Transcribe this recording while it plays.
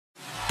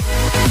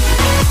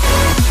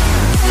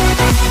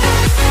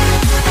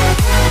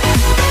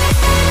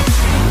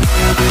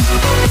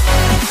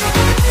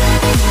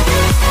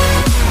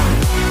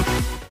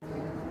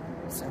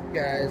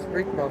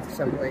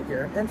subway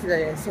here. And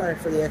today, sorry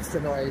for the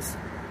extra noise.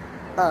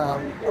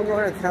 I'm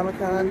going to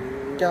Comic-Con,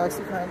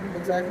 GalaxyCon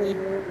exactly.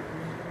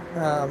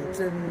 It's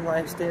in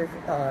my state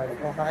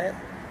of Ohio.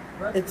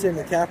 It's in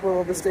the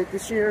capital of the state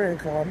this year, in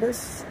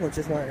Columbus, which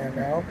is where I am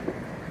now.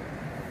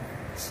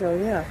 So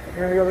yeah,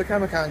 we're gonna go to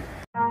Comic-Con.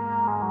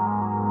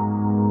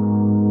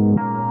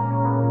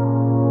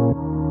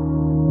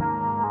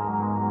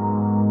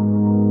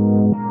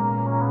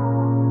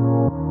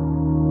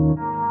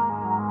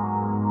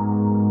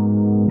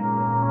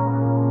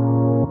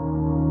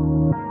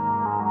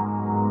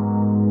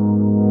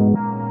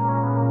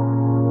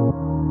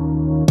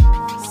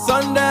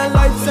 Sunday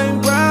lights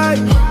ain't bright.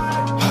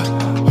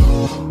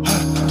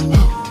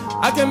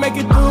 I can make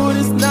it through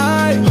this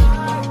night.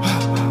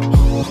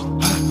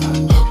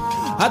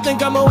 I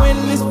think I'ma win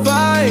this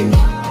fight.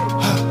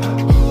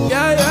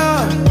 Yeah,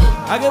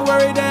 yeah. I get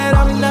worried that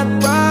I'm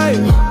not right.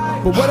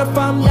 But what if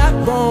I'm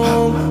not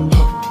wrong?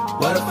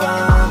 What if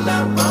I'm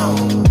not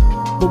wrong?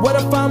 But what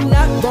if I'm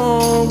not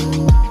wrong?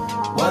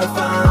 What if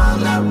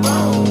I'm not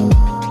wrong?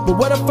 But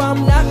what if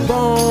I'm not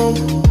wrong?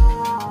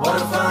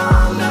 What if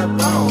I'm not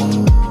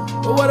wrong?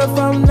 But what if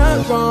I'm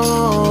not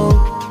wrong?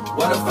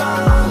 What if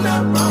I'm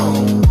not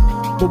wrong?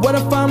 But what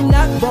if I'm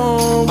not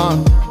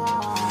wrong?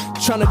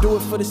 Tryna do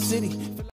it for the city.